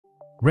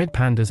Red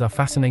pandas are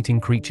fascinating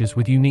creatures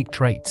with unique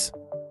traits.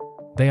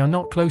 They are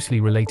not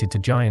closely related to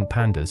giant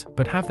pandas,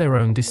 but have their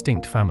own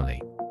distinct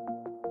family.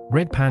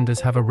 Red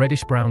pandas have a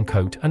reddish-brown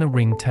coat and a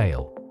ringed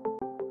tail.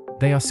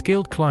 They are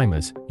skilled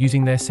climbers,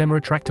 using their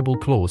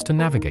semi-retractable claws to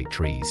navigate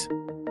trees.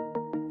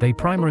 They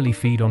primarily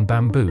feed on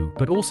bamboo,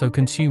 but also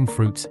consume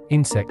fruits,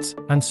 insects,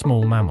 and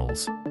small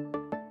mammals.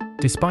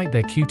 Despite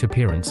their cute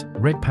appearance,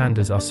 red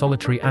pandas are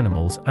solitary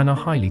animals and are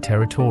highly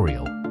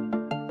territorial.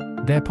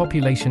 Their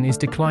population is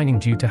declining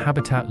due to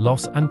habitat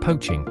loss and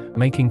poaching,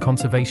 making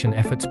conservation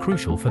efforts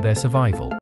crucial for their survival.